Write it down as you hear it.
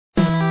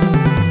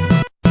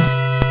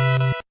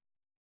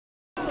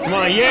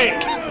on,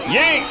 yank!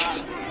 Yank!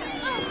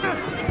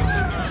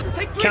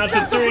 Count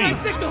to 3.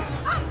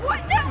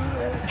 What? No!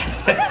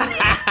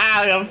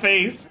 Your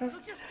face.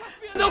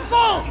 The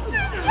phone! We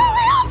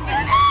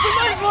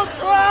might as well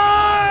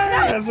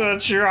try! That's a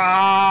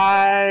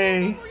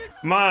try.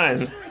 Come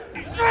on.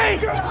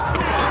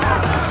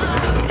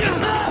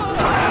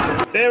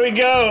 There we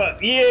go.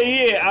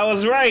 Yeah, I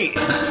was right.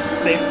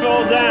 They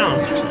fell down.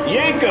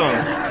 Yank them.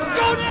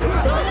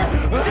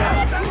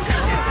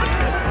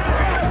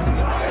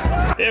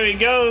 There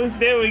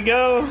we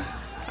go.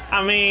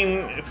 I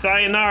mean,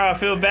 sayonara, I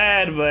feel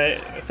bad,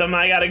 but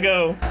somebody gotta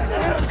go.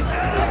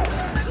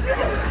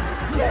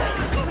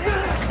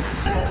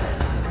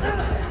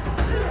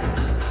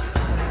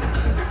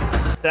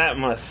 That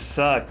must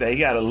suck. That you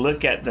gotta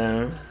look at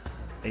them.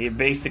 And you're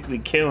basically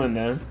killing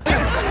them.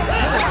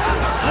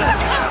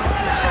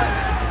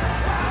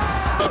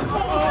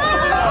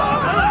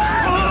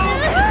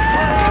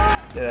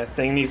 That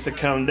thing needs to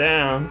come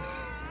down.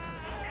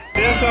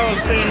 That's what I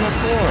was saying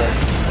before.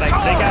 Like,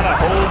 they gotta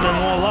hold them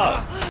all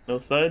up. No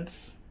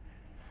thuds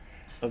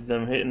of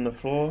them hitting the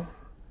floor.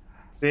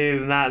 They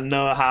do not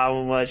know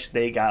how much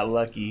they got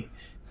lucky.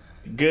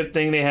 Good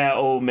thing they had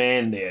old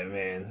man there,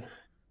 man.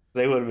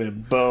 They would have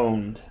been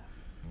boned.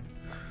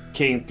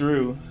 Came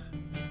through.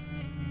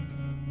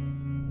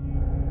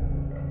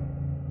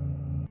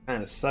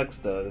 Kinda sucks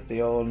though that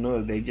they all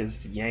know they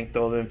just yanked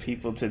all them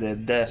people to their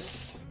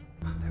deaths.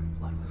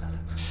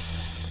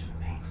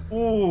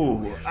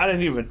 Ooh, I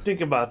didn't even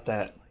think about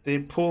that. They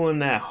pulling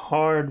that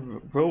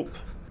hard rope.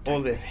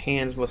 All their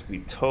hands must be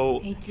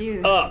toed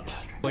up.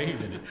 Wait a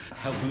minute.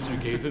 How loser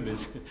gave him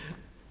his...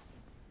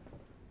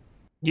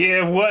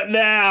 Yeah, what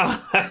now?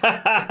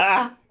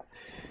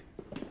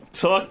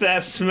 Talk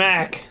that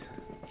smack.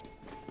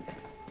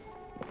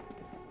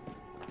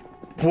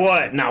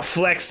 What? Now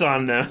flex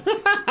on them.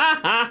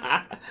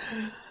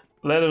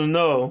 Let them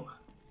know.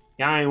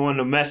 Y'all ain't one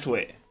to mess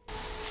with.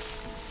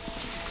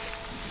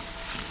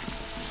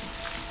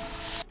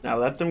 Now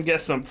let them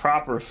get some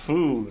proper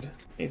food.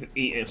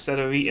 Instead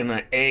of eating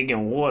an egg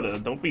and water.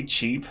 Don't be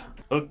cheap.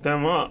 Hook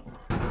them up.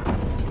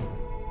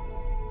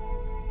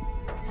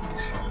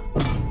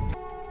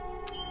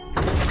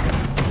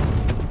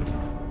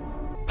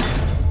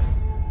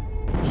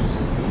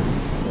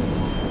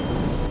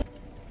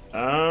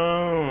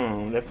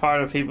 Oh, they're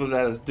part of people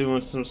that is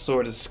doing some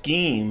sort of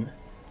scheme.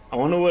 I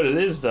wonder what it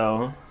is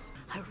though.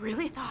 I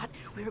really thought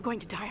we were going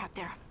to die out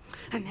there.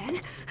 And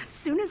then, as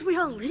soon as we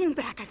all leaned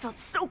back, I felt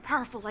so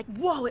powerful, like,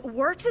 whoa, it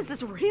works? Is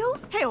this real?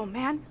 Hey, old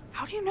man,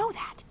 how do you know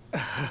that?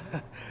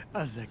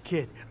 As a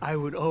kid, I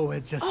would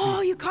always just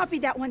Oh, you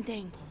copied that one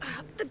thing.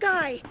 The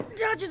guy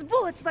dodges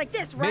bullets like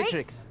this, right?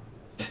 Matrix.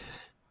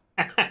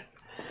 That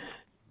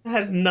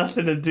has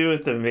nothing to do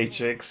with the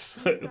Matrix.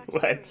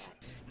 What?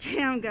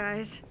 Damn,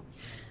 guys.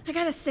 I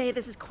gotta say,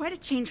 this is quite a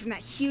change from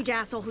that huge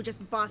asshole who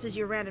just bosses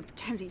you around and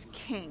pretends he's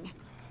king.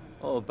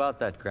 Oh, about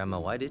that, Grandma.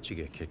 Why did you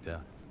get kicked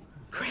out?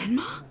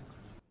 Grandma?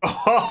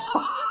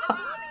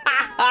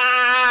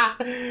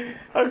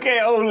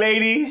 Okay, old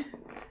lady.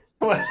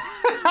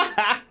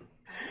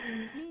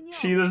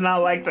 She does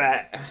not like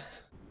that.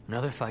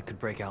 Another fight could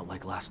break out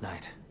like last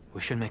night. We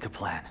should make a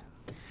plan.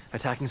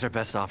 Attacking's our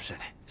best option,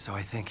 so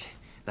I think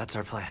that's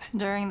our plan.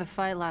 During the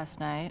fight last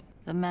night,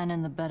 the man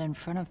in the bed in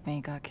front of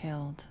me got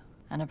killed,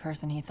 and a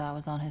person he thought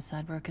was on his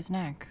side broke his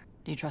neck.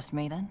 Do you trust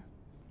me then?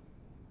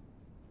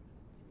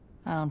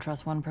 I don't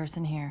trust one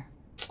person here.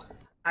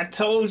 I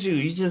told you,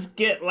 you just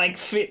get like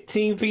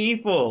 15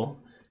 people.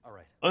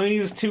 Alright. Only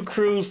use 2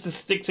 crews to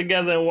stick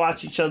together and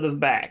watch each other's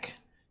back.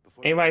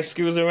 Anybody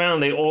screws around,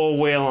 they all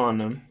wail on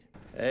them.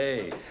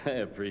 Hey, I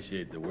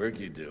appreciate the work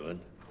you're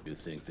doing. You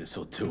think this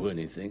will do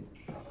anything?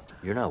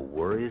 You're not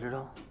worried at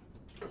all?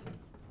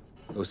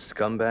 Those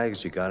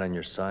scumbags you got on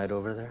your side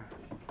over there?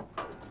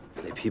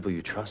 Are they people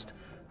you trust?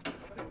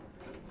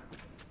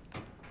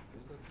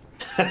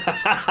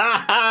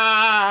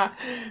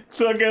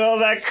 Talking all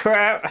that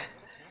crap.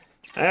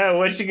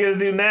 What you gonna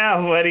do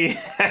now, buddy?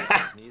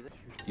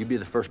 You'd be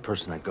the first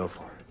person I'd go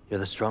for. You're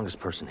the strongest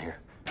person here.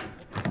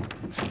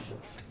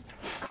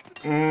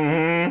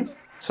 Mm-hmm.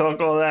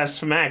 Talk all that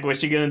smack.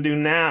 What you gonna do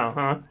now,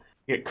 huh?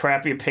 Get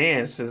crappy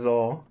pants is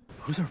all.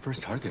 Who's our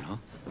first target, huh?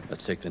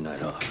 Let's take the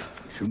night off.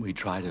 Shouldn't we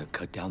try to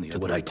cut down the other...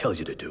 Do what I tell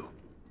you to do.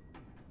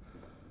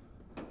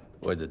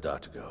 Where'd the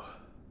doctor go?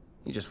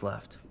 He just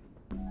left.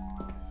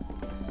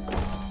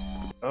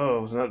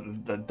 Oh, so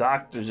the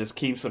doctor just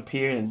keeps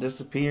appearing and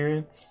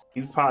disappearing.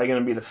 He's probably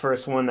gonna be the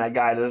first one that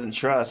guy doesn't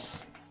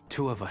trust.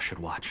 2 of us should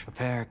watch. A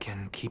pair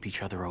can keep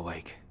each other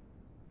awake.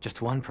 Just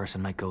one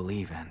person might go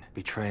leave and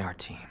betray our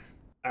team.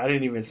 I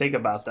didn't even think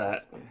about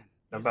that.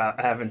 About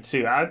having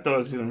 2. I thought it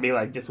was gonna be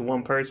like just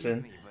one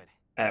person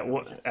at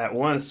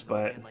once,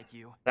 but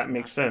that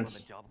makes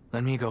sense.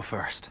 Let me go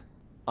first.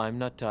 I'm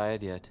not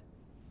tired yet.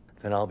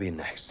 Then I'll be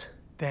next.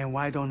 Then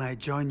why don't I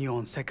join you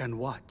on second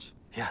watch?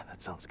 Yeah,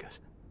 that sounds good.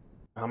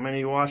 How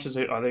many watches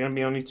are there gonna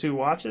be? Only 2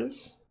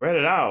 watches? Spread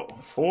it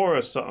out, 4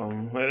 or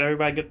something. Let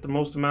everybody get the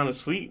most amount of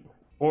sleep.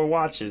 4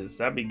 watches,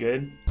 that'd be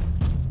good.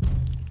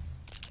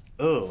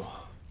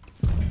 Oh.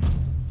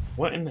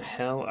 What in the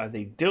hell are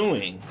they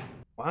doing?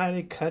 Why are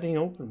they cutting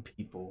open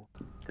people?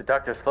 The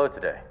doctor's slow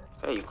today.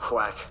 Hey, you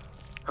quack.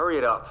 Hurry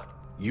it up.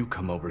 You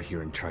come over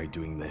here and try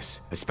doing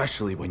this,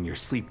 especially when you're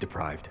sleep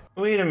deprived.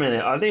 Wait a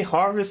minute, are they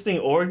harvesting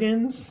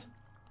organs?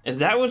 Is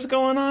that what's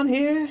going on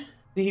here?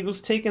 He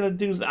was taking a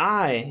dude's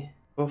eye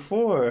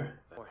before.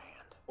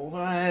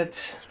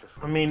 What?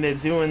 I mean, they're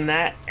doing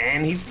that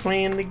and he's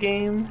playing the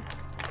game?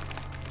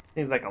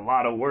 Seems like a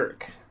lot of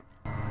work.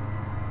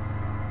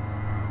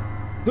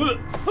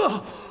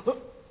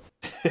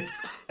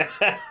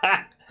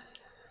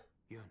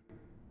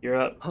 You're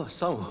up. Oh,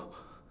 Sung.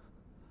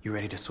 You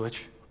ready to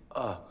switch?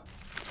 Ugh.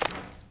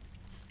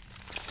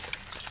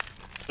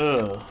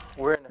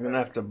 We're gonna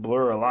have to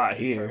blur a lot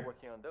here.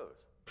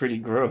 Pretty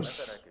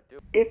gross.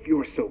 If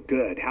you're so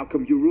good, how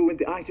come you ruined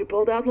the eyes you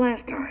pulled out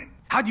last time?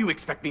 How do you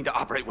expect me to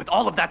operate with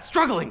all of that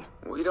struggling?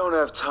 We don't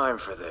have time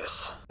for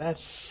this.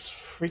 That's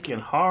freaking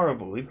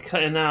horrible. He's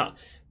cutting out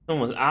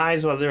someone's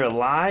eyes while they're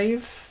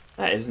alive?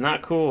 That is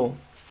not cool.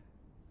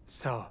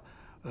 So,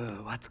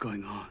 what's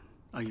going on?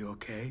 Are you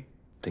okay?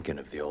 Thinking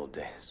of the old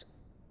days.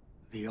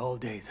 The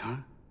old days, huh?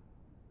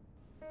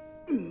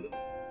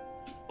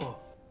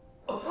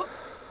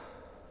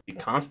 You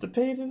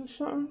constipated or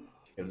something?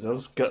 'Cause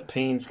those gut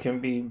pains can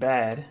be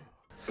bad.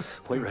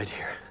 Wait right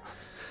here.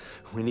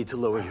 We need to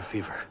lower your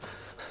fever.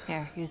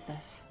 Here, use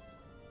this.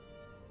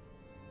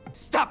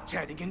 Stop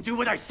chatting and do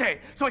what I say,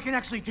 so I can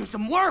actually do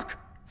some work!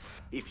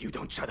 If you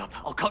don't shut up,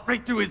 I'll cut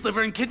right through his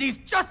liver and kidneys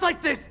just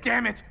like this,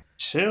 damn it!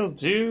 Chill,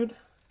 dude.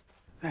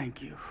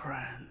 Thank you,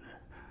 friend.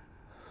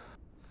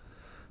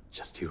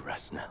 Just you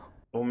rest now.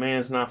 Old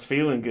man's not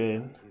feeling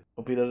good.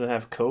 Hope he doesn't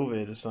have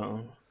COVID or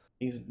something.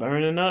 He's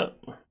burning up.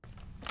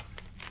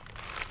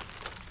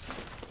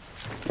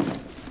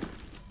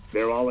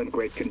 They're all in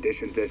great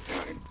condition this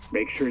time.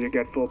 Make sure you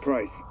get full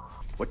price.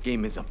 What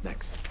game is up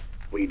next?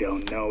 We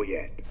don't know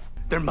yet.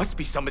 There must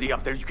be somebody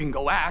up there you can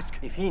go ask.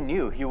 If he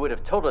knew, he would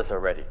have told us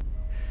already.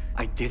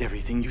 I did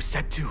everything you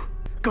said to.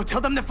 Go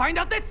tell them to find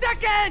out this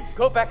second!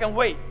 Go back and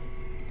wait.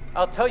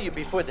 I'll tell you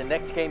before the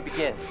next game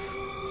begins.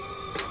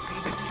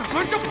 This is a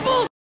bunch of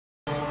bull.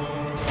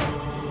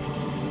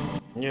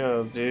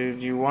 Yo,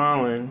 dude, you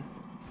wildin'.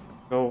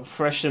 Go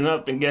freshen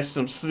up and get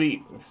some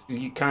sleep.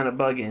 You kind of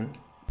bugging.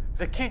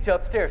 The key to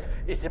upstairs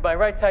is in my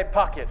right side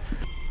pocket.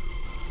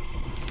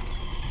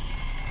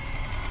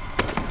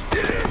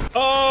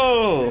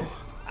 Oh!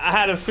 I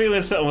had a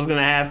feeling something was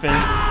gonna happen.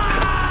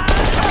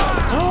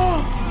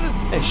 Oh!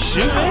 They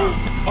shooting?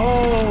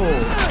 Oh!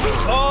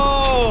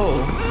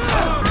 Oh!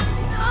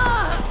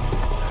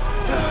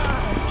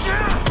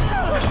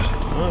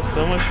 Oh,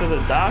 so much for the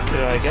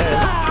doctor, I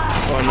guess.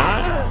 Or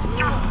not?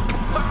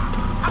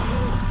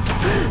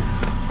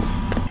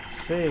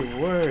 Say a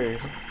word.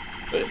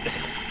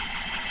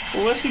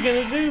 But what's he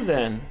gonna do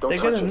then? They're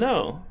gonna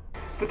know.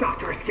 The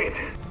doctor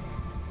escaped.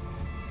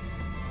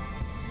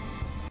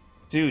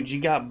 Dude,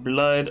 you got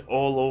blood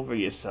all over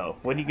yourself.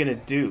 What are you gonna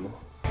do?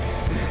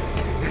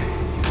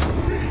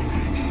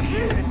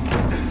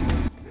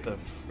 The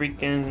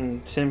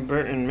freaking Tim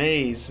Burton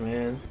maze,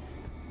 man.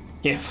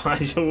 Can't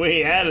find your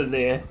way out of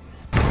there.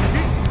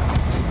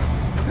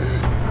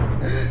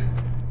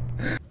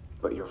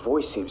 But your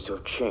voice seems to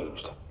have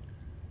changed.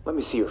 Let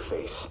me see your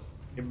face.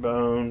 You're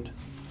boned.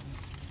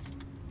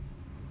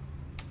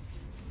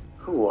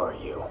 Who are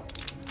you?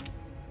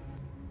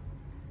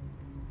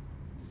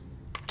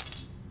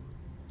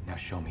 Now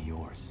show me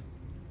yours.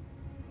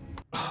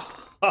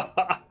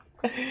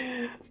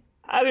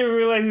 I didn't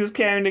realize he was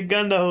carrying the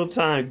gun the whole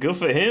time. Good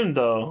for him,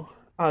 though.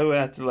 I would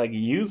have to, like,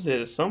 use it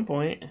at some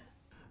point.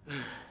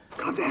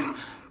 Calm down.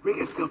 We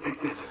can still fix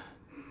this.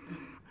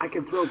 I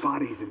can throw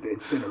bodies in the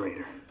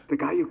incinerator. The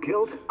guy you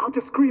killed, I'll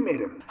just cremate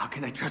him. How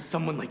can I trust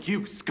someone like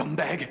you,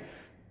 scumbag?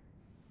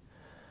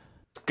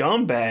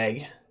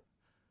 Scumbag?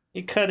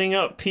 You're cutting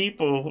up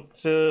people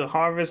to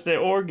harvest their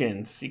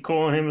organs. You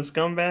calling him a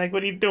scumbag?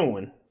 What are you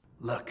doing?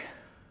 Look,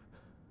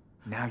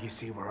 now you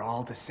see we're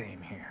all the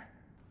same here.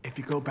 If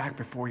you go back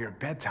before your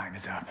bedtime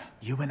is up,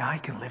 you and I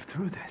can live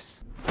through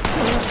this.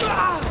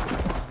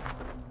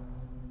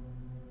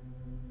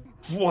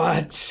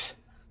 What?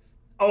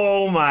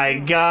 Oh my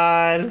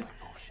god.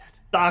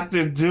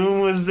 Dr. Doom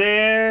was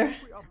there?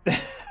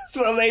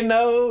 So they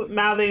know?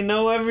 Now they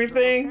know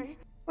everything?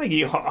 Like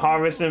you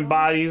harvesting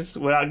bodies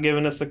without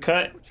giving us a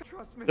cut?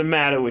 What's the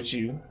matter with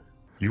you?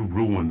 You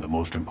ruined the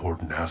most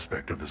important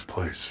aspect of this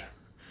place.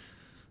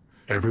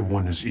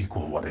 Everyone is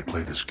equal while they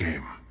play this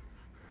game.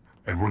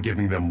 And we're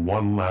giving them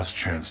one last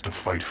chance to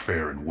fight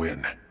fair and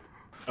win.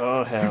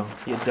 Oh hell,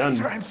 you're done.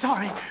 Sir, I'm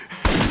sorry.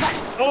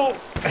 Oh!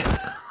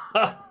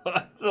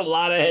 There's a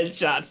lot of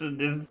headshots in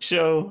this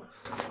show.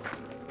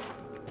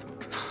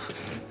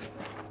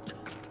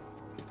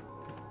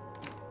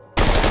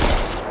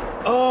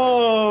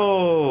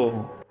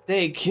 Oh!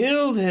 They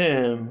killed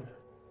him!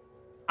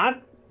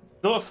 I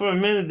thought for a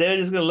minute they're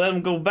just gonna let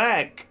him go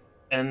back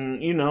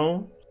and, you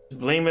know,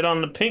 blame it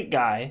on the pink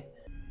guy.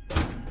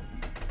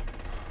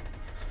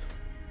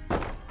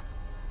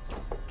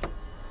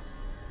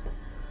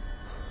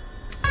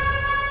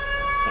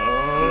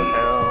 Oh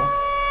hell.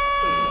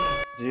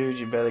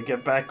 better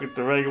get back with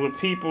the regular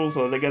people,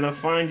 so they're gonna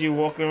find you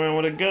walking around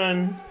with a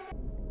gun.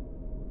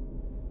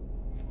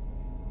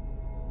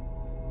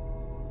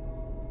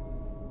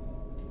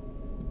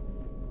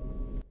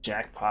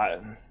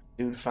 Jackpot.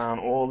 Dude found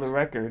all the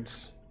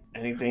records.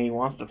 Anything he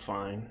wants to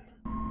find.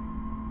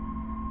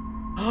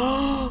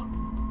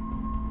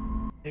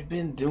 They've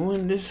been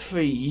doing this for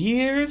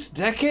years?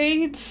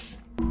 Decades?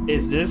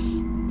 Is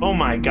this... Oh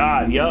my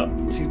god, yup.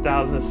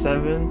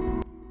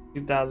 2007,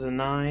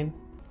 2009.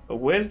 But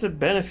where's the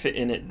benefit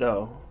in it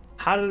though?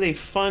 How do they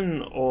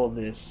fund all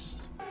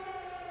this?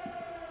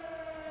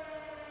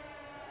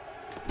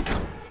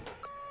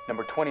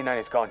 Number 29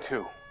 is gone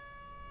too.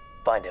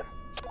 Find him.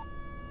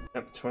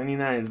 Yep,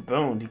 29 is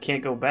boned. He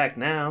can't go back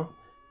now.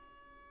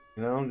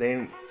 You know,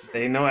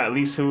 they know at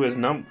least who his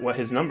what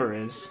his number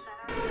is.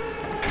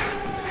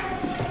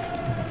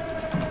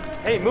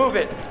 Hey, move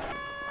it!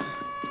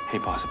 Hey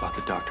boss, about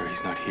the doctor,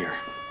 he's not here.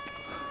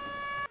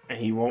 And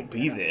he won't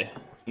be there.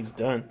 He's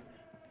done.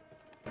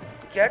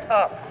 Get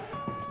up!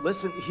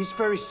 Listen, he's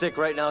very sick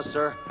right now,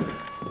 sir.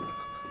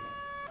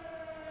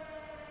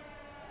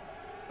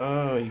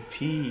 Oh, he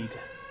peed.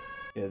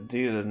 Yeah,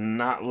 dude does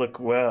not look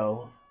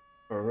well.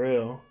 For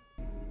real.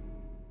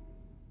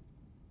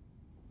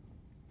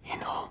 You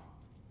know.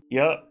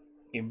 Yup.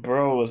 Your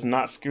bro was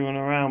not screwing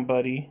around,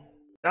 buddy.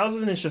 That was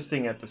an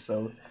interesting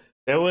episode.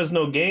 There was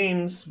no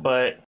games,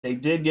 but they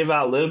did give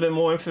out a little bit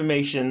more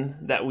information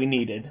that we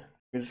needed.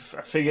 I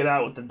figured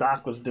out what the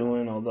doc was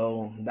doing,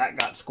 although that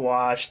got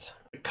squashed.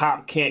 The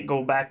cop can't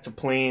go back to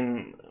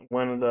playing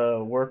one of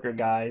the worker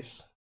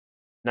guys.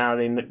 Now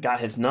they got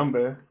his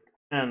number.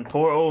 And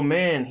poor old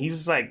man,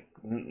 he's like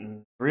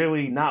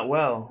really not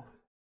well.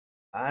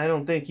 I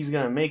don't think he's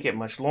gonna make it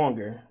much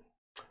longer.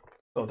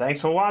 So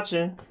thanks for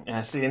watching, and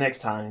I'll see you next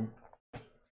time.